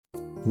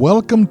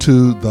Welcome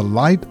to The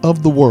Light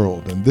of the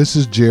World, and this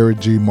is Jerry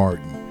G.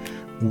 Martin.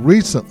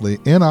 Recently,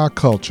 in our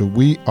culture,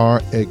 we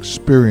are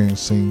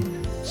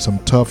experiencing some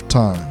tough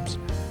times.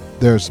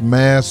 There's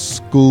mass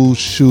school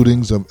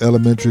shootings of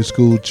elementary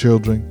school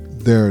children.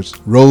 There's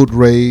road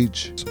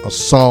rage,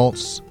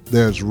 assaults,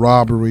 there's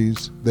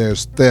robberies,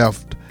 there's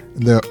theft,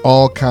 and there are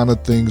all kinds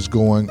of things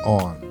going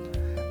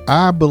on.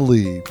 I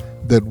believe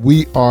that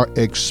we are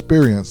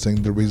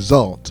experiencing the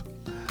result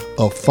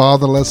of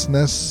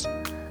fatherlessness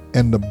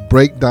and the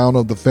breakdown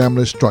of the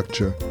family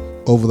structure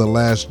over the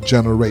last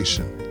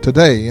generation.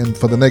 Today and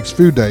for the next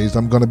few days,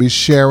 I'm going to be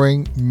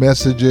sharing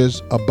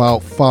messages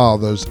about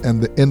fathers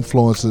and the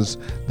influences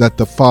that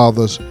the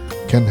fathers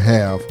can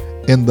have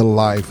in the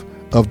life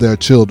of their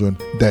children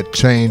that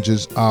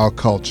changes our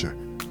culture.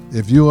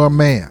 If you are a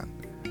man,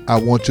 I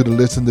want you to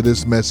listen to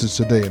this message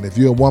today. And if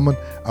you're a woman,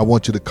 I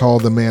want you to call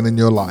the man in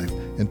your life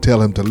and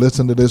tell him to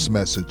listen to this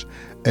message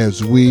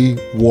as we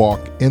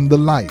walk in the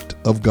light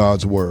of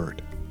God's Word.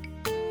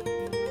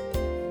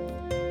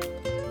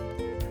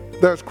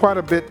 There's quite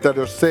a bit that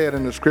is said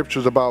in the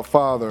scriptures about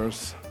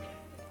fathers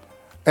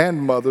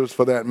and mothers,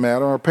 for that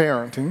matter, or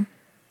parenting.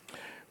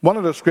 One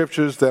of the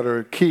scriptures that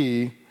are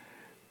key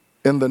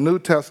in the New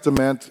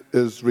Testament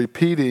is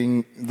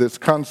repeating this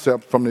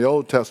concept from the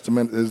Old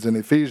Testament is in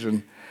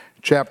Ephesians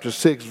chapter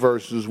 6,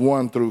 verses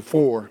 1 through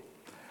 4.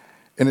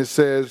 And it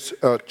says,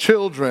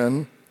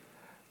 children,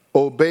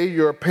 obey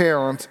your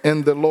parents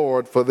in the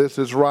Lord, for this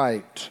is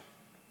right.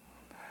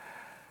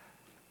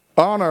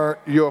 Honor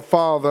your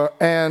father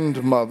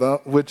and mother,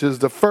 which is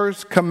the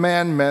first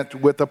commandment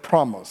with a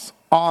promise.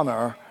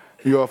 Honor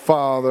your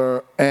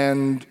father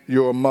and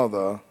your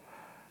mother,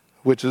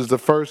 which is the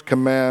first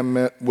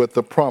commandment with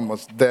a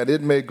promise, that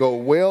it may go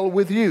well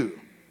with you,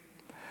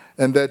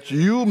 and that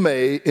you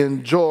may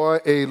enjoy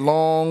a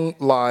long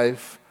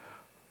life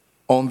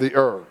on the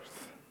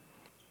earth.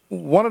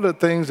 One of the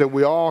things that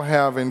we all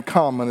have in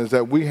common is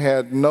that we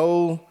had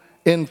no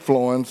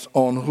influence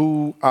on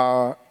who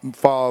our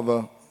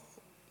father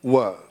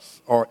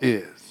was or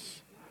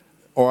is,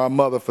 or our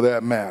mother for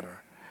that matter.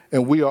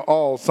 And we are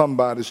all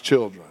somebody's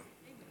children.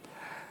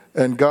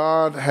 And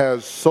God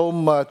has so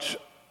much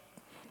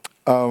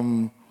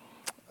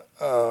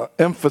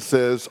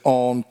emphasis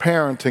on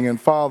parenting and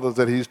fathers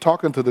that he's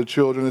talking to the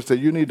children and said,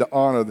 you need to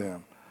honor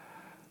them.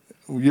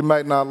 You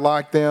might not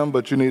like them,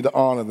 but you need to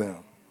honor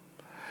them.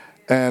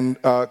 And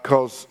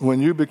because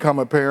when you become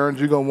a parent,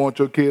 you're going to want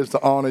your kids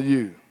to honor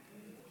you.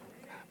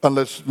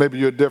 Unless maybe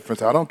you're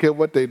different. I don't care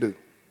what they do.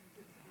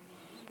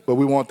 But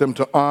we want them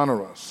to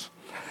honor us.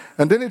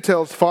 And then he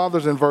tells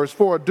fathers in verse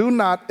 4, do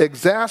not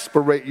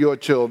exasperate your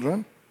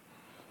children.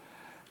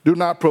 Do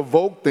not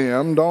provoke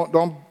them.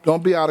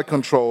 Don't be out of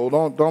control.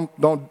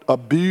 Don't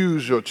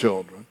abuse your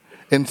children.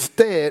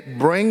 Instead,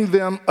 bring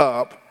them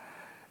up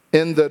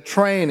in the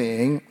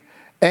training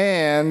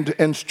and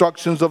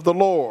instructions of the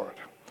Lord.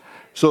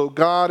 So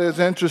God is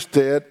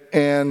interested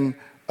in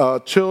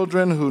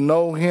children who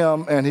know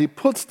him, and he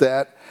puts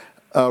that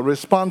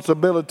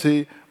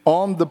responsibility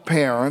on the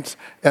parents,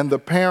 and the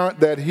parent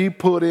that he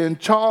put in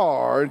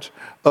charge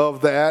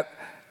of that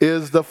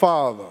is the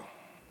father.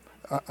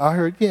 I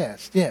heard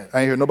yes. I ain't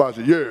heard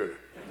nobody say yeah.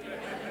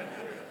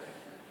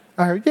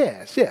 I heard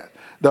yes.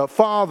 The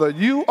father,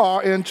 you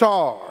are in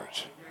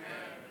charge.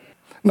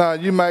 Now,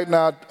 you might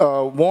not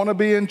want to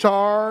be in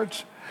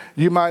charge.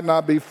 You might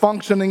not be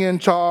functioning in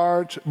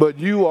charge, but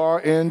you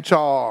are in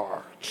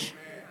charge.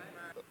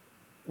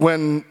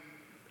 When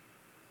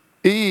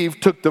Eve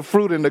took the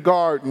fruit in the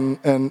garden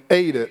and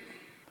ate it,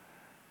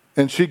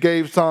 and she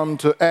gave some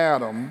to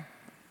Adam.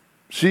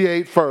 She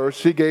ate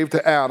first, she gave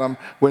to Adam.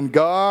 When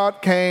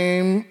God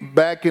came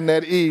back in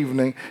that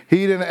evening,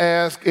 he didn't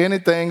ask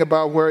anything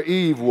about where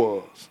Eve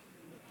was.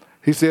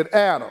 He said,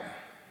 Adam,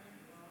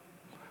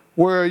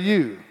 where are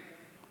you?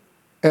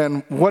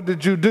 And what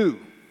did you do?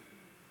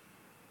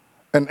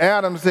 And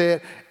Adam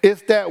said,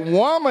 it's that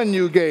woman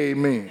you gave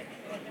me.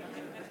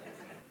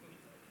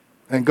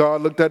 And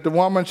God looked at the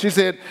woman. She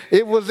said,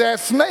 it was that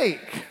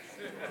snake.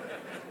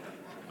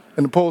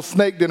 And the poor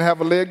snake didn't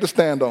have a leg to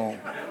stand on.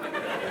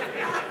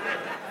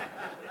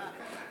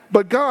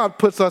 But God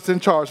puts us in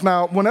charge.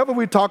 Now, whenever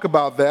we talk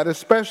about that,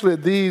 especially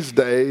these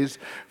days,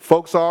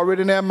 folks are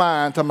already in their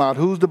mind talking about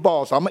who's the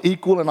boss. I'm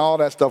equal and all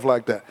that stuff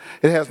like that.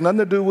 It has nothing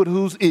to do with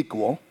who's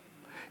equal.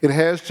 It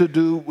has to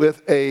do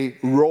with a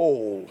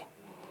role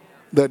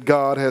that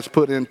God has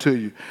put into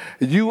you.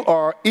 You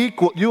are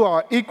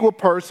equal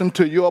person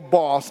to your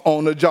boss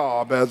on the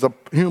job as a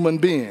human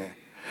being,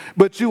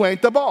 but you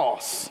ain't the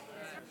boss.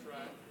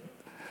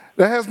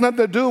 That has nothing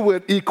to do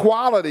with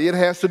equality. It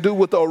has to do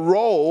with a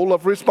role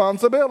of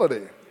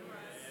responsibility.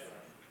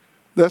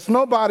 There's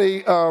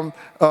nobody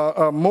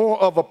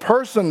more of a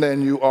person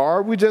than you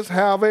are. We just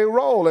have a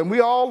role, and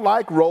we all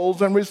like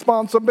roles and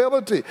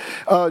responsibility.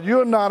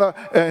 You're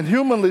not and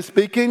humanly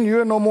speaking,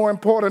 you're no more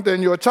important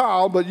than your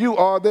child, but you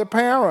are their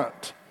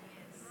parent.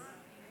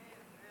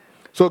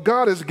 So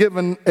God has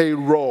given a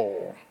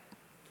role.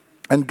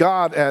 And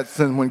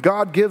when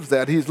God gives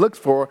that, he looks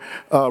for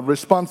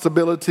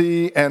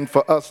responsibility and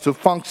for us to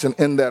function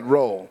in that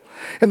role.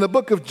 In the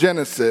book of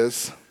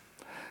Genesis,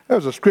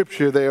 there's a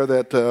scripture there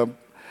that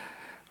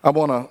I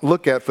want to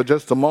look at for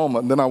just a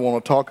moment, and then I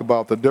want to talk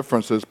about the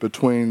differences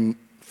between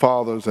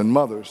fathers and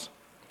mothers.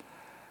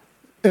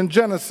 In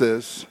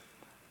Genesis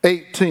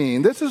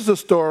 18, this is the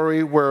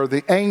story where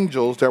the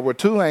angels, there were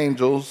two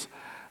angels,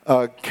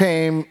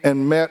 came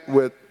and met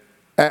with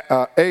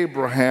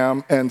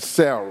Abraham and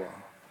Sarah.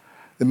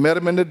 They met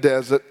them in the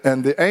desert,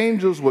 and the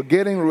angels were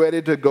getting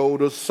ready to go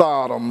to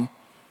Sodom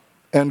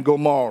and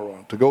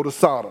Gomorrah, to go to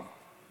Sodom.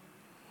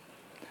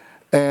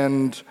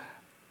 And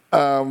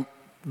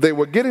they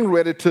were getting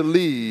ready to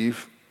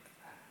leave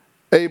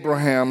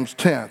Abraham's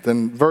tent.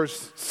 In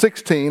verse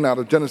 16 out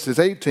of Genesis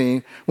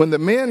 18, when the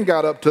men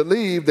got up to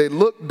leave, they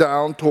looked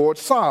down toward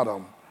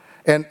Sodom,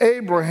 and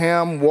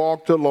Abraham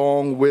walked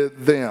along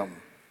with them.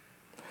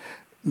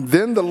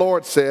 Then the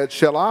Lord said,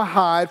 shall I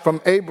hide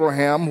from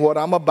Abraham what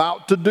I'm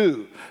about to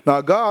do?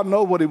 Now, God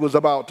knows what he was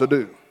about to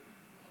do.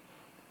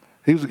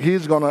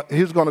 He's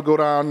gonna go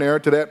down there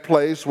to that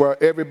place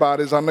where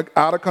everybody's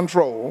out of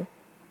control.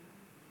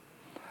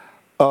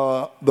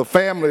 The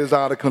family is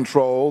out of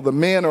control. The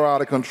men are out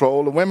of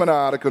control. The women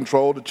are out of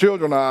control. The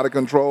children are out of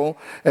control.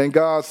 And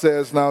God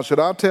says, now, should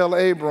I tell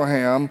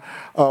Abraham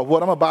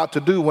what I'm about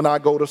to do when I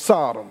go to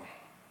Sodom?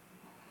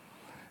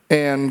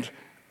 And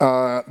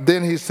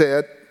then he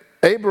said,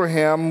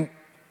 Abraham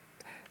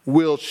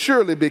will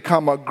surely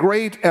become a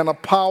great and a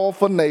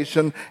powerful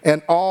nation,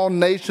 and all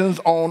nations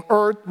on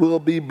earth will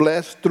be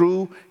blessed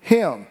through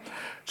him.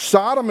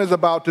 Sodom is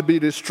about to be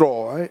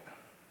destroyed.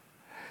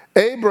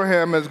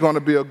 Abraham is going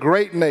to be a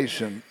great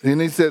nation.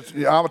 And he says,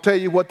 I'll tell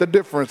you what the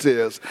difference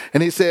is.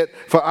 And he said,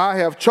 for I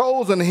have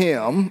chosen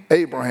him,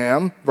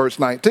 Abraham, verse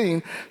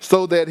 19,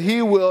 so that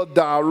he will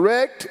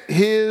direct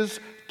his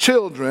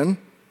children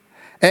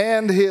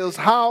and his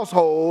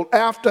household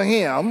after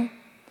him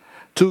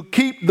to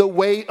keep the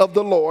way of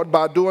the Lord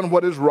by doing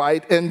what is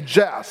right and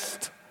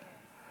just,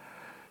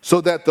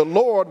 so that the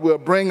Lord will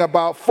bring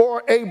about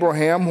for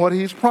Abraham what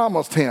he's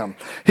promised him.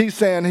 He's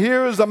saying,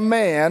 here is a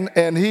man,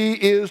 and he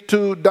is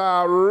to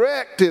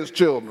direct his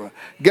children.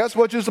 Guess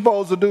what you're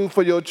supposed to do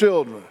for your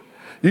children?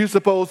 You're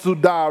supposed to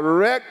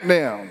direct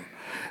them.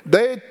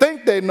 They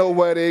think they know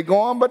where they're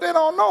going, but they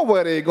don't know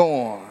where they're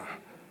going.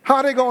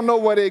 How they going to know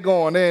where they're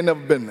going? They ain't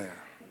never been there.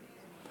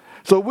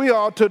 So we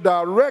are to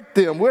direct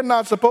them. We're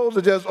not supposed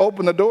to just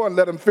open the door and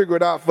let them figure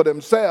it out for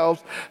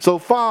themselves. So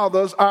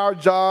fathers, our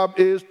job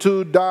is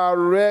to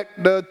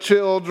direct the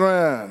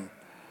children.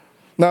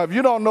 Now, if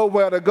you don't know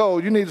where to go,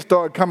 you need to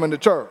start coming to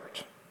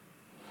church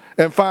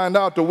and find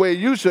out the way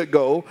you should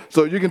go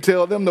so you can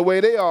tell them the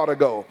way they ought to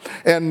go.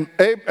 And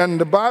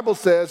the Bible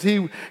says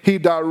he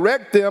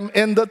direct them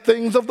in the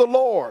things of the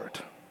Lord.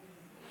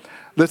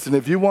 Listen,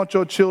 if you want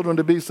your children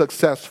to be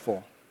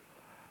successful,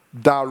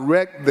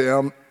 direct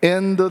them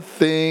in the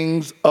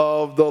things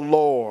of the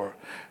Lord.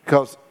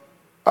 Because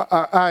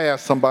I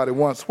asked somebody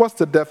once, what's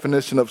the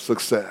definition of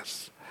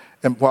success?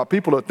 And while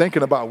people are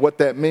thinking about what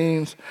that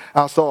means,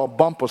 I saw a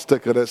bumper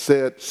sticker that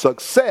said,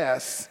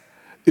 success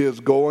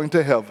is going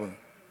to heaven.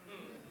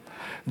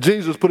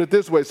 Jesus put it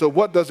this way, so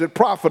what does it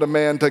profit a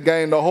man to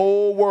gain the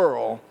whole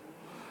world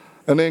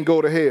and then go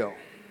to hell?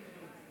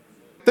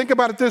 Think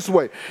about it this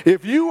way.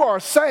 If you are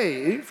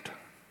saved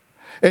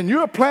and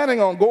you're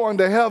planning on going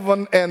to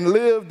heaven and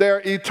live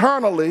there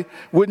eternally,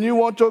 wouldn't you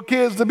want your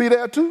kids to be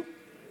there too?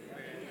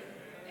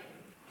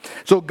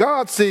 So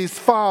God sees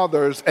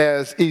fathers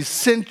as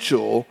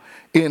essential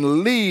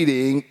in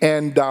leading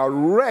and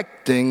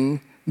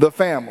directing the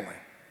family.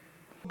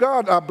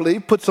 God, I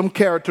believe, put some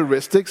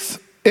characteristics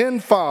in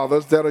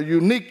fathers that are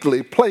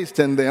uniquely placed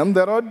in them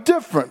that are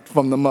different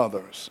from the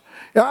mothers.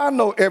 Now, I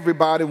know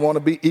everybody want to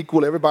be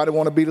equal, everybody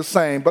want to be the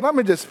same, but let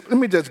me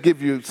just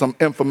give you some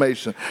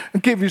information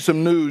and give you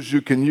some news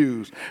you can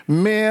use.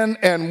 Men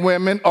and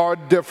women are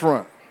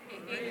different.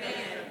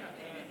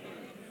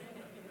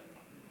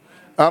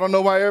 I don't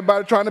know why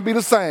everybody's trying to be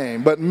the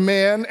same, but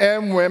men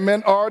and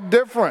women are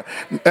different,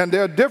 and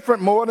they're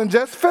different more than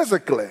just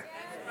physically.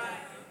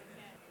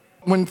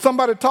 When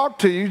somebody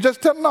talks to you,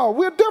 just tell them, no,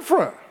 we're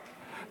different.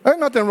 There's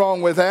nothing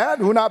wrong with that.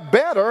 We're not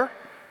better.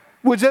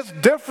 We're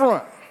just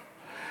different.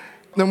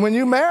 And when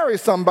you marry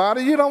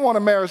somebody, you don't want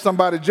to marry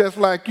somebody just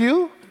like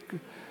you.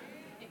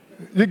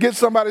 You get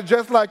somebody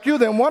just like you,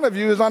 then one of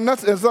you is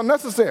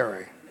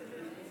unnecessary.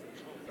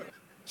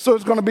 So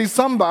it's going to be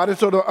somebody.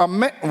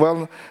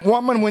 So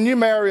woman, when you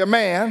marry a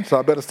man, so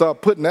I better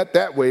start putting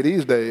that way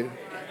these days.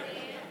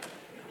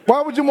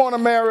 Why would you want to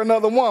marry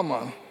another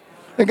woman?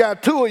 And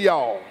got two of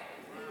y'all,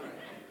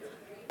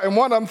 and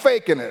one of them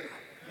faking it.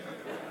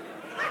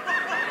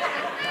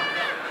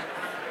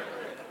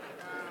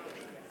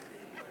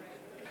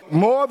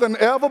 More than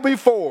ever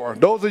before,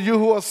 those of you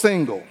who are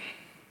single,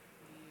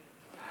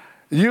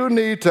 you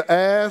need to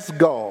ask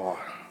God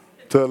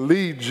to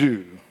lead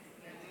you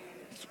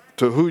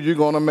to who you're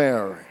going to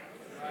marry.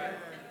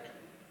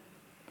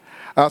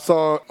 I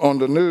saw on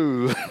the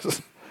news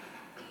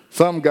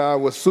some guy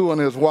was suing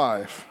his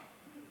wife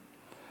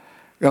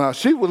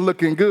She was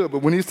looking good, but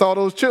when he saw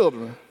those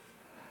children,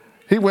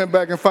 he went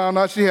back and found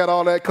out she had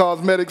all that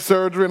cosmetic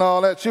surgery and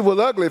all that. She was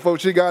ugly before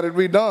she got it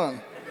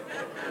redone.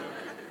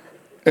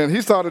 And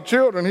he saw the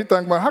children. He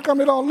thought, well, how come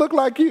they don't look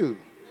like you?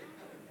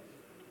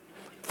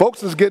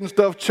 Folks is getting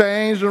stuff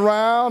changed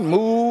around,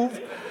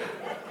 moved,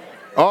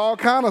 all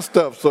kind of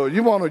stuff. So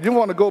you want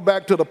to go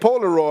back to the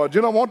Polaroid.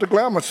 You don't want the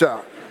glamour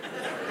shot.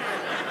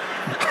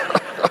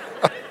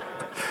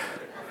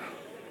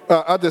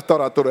 I just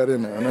thought I'd throw that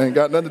in there. It ain't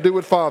got nothing to do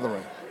with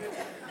fathering.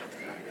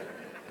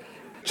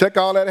 Check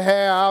all that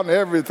hair out and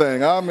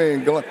everything. I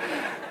mean,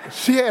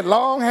 she had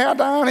long hair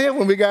down here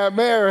when we got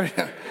married.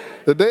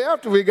 The day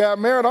after we got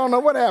married, I don't know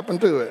what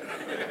happened to it.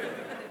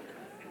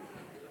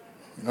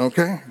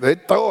 Okay? They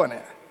throwing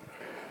it.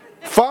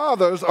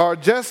 Fathers are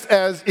just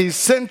as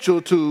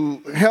essential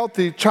to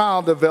healthy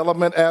child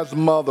development as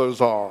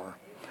mothers are.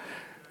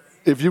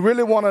 If you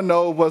really want to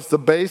know what's the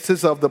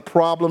basis of the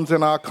problems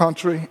in our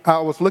country, I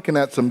was looking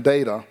at some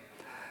data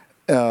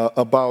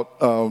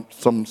about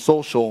some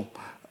social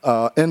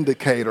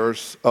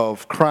indicators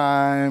of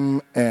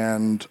crime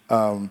and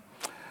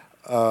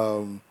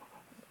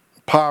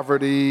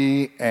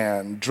poverty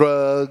and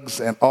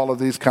drugs and all of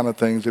these kind of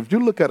things. If you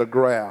look at a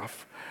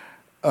graph,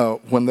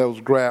 when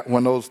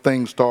those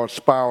things start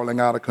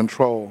spiraling out of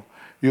control,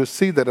 you'll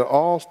see that it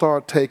all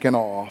started taking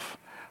off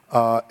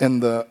in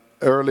the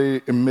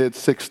early and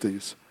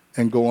mid-'60s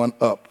and going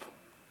up.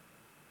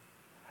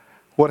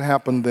 What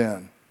happened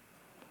then?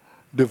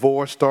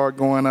 Divorce started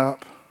going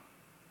up.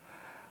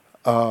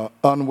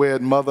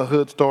 Unwed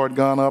motherhood started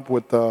going up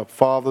with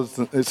fathers.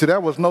 See,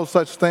 there was no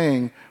such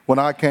thing when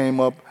I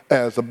came up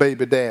as a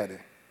baby daddy.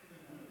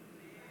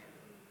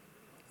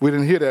 We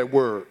didn't hear that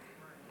word,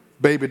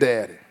 baby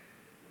daddy.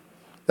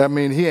 That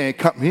means he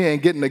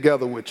ain't getting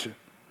together with you.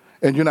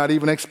 And you're not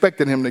even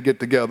expecting him to get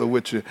together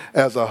with you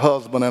as a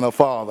husband and a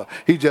father.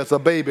 He's just a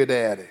baby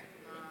daddy.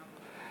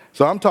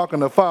 So I'm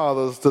talking to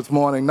fathers this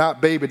morning, not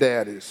baby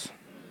daddies.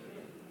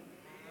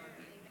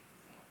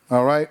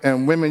 All right?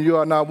 And women, you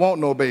are not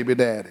want no baby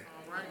daddy.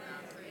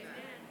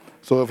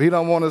 So if he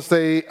don't want to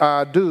say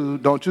I do,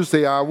 don't you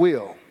say I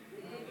will.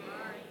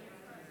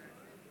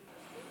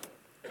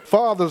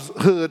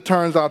 Fatherhood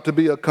turns out to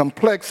be a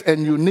complex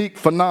and unique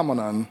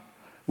phenomenon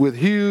with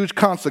huge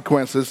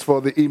consequences for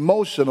the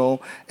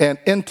emotional and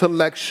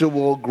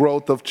intellectual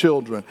growth of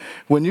children.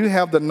 When you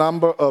have the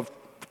number of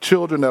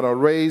children that are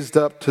raised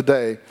up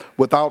today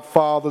without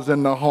fathers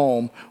in the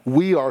home,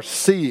 we are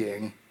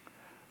seeing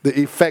the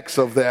effects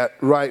of that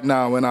right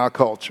now in our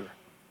culture.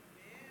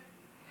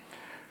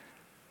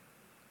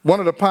 One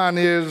of the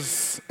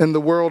pioneers in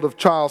the world of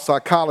child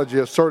psychology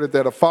asserted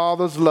that a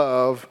father's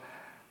love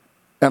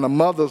and a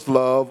mother's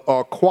love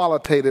are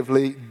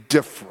qualitatively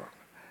different.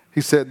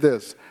 He said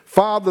this: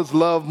 fathers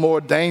love more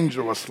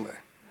dangerously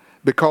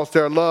because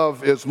their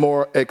love is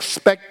more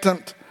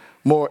expectant,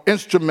 more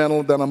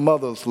instrumental than a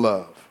mother's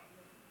love.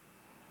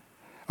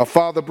 A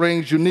father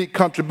brings unique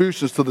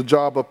contributions to the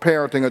job of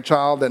parenting a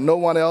child that no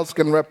one else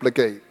can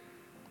replicate.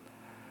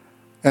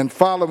 And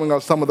following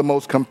are some of the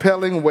most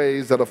compelling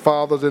ways that a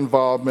father's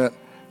involvement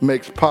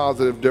makes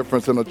positive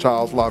difference in a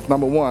child's life.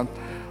 Number one,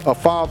 a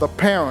father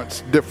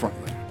parents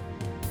differently.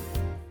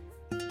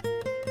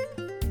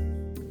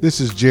 This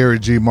is Jerry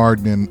G.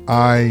 Martin, and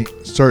I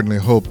certainly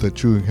hope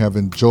that you have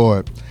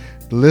enjoyed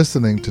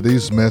listening to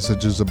these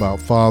messages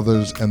about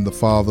fathers and the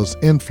father's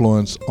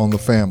influence on the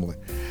family.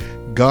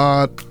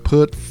 God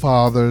put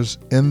fathers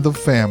in the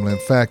family. In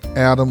fact,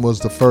 Adam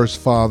was the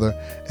first father,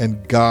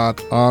 and God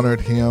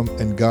honored him,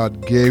 and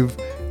God gave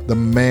the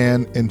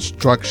man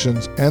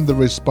instructions and the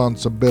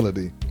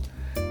responsibility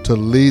to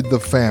lead the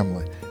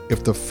family.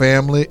 If the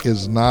family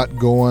is not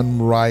going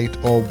right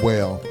or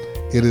well,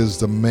 it is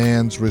the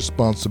man's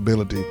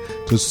responsibility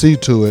to see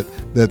to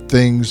it that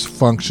things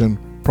function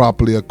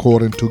properly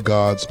according to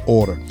God's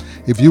order.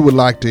 If you would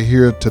like to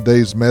hear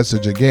today's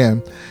message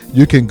again,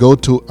 you can go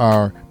to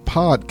our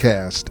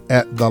podcast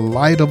at The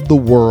Light of the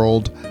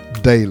World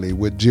Daily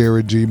with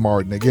Jerry G.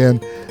 Martin. Again,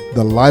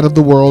 The Light of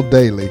the World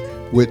Daily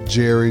with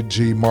Jerry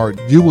G.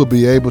 Martin. You will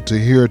be able to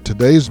hear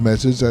today's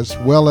message as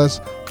well as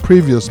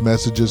previous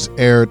messages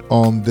aired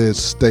on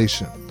this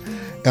station.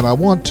 And I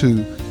want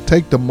to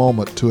take the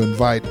moment to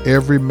invite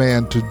every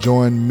man to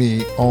join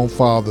me on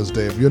Father's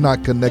Day. If you're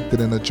not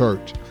connected in a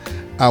church,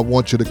 I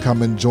want you to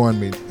come and join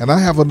me. And I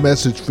have a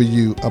message for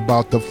you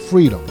about the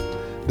freedom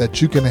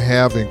that you can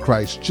have in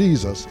Christ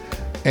Jesus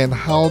and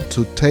how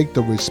to take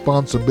the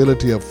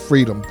responsibility of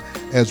freedom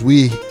as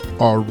we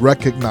are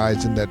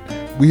recognizing that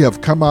we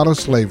have come out of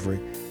slavery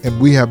and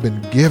we have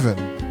been given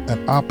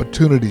an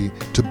opportunity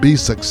to be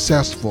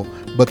successful,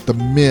 but the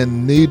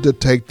men need to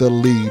take the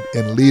lead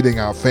in leading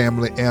our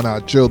family and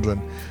our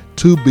children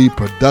to be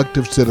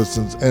productive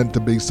citizens and to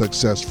be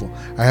successful.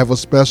 I have a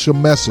special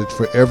message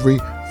for every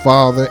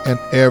father and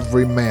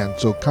every man,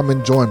 so come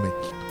and join me.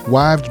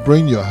 Wives,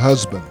 bring your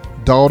husband.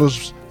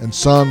 Daughters and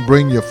sons,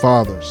 bring your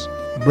fathers.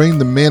 Bring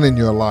the men in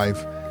your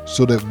life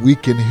so that we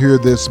can hear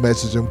this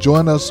message. And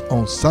join us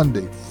on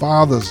Sunday,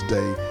 Father's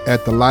Day,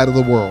 at the Light of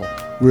the World,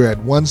 We're at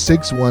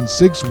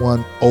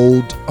 16161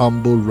 Old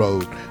Humble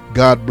Road.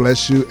 God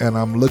bless you, and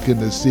I'm looking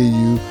to see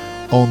you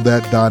on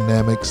that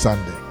dynamic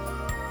Sunday.